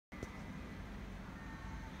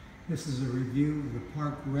This is a review of the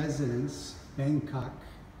Park Residence, Bangkok,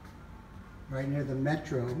 right near the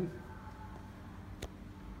metro.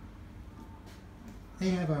 They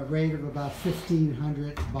have a rate of about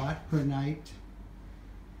 1,500 baht per night.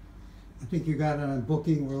 I think you got it on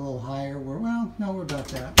booking, we're a little higher. Well, no, we're about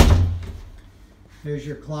that. There's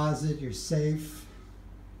your closet, your safe.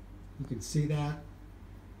 You can see that.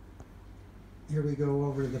 Here we go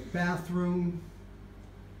over to the bathroom.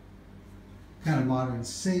 Kind of modern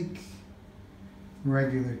sink,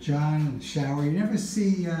 regular john and shower. You never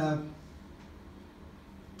see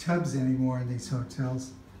tubs anymore in these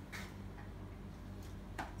hotels.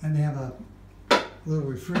 And they have a little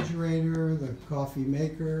refrigerator, the coffee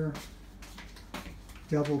maker,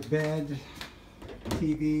 double bed,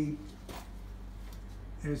 TV.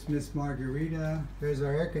 There's Miss Margarita. There's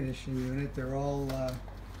our air conditioning unit. They're all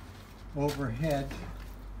overhead.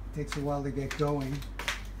 Takes a while to get going.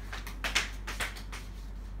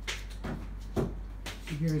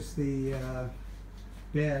 Here's the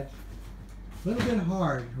bed. A little bit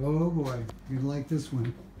hard. Oh boy, you're gonna like this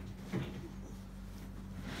one.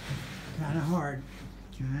 Kind of hard.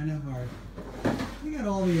 Kind of hard. We got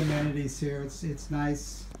all the amenities here. It's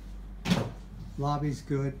nice. Lobby's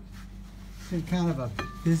good. It's in kind of a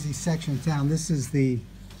busy section of town. This is the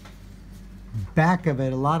back of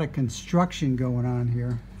it. A lot of construction going on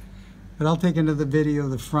here. But I'll take another video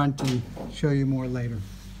of the front and show you more later.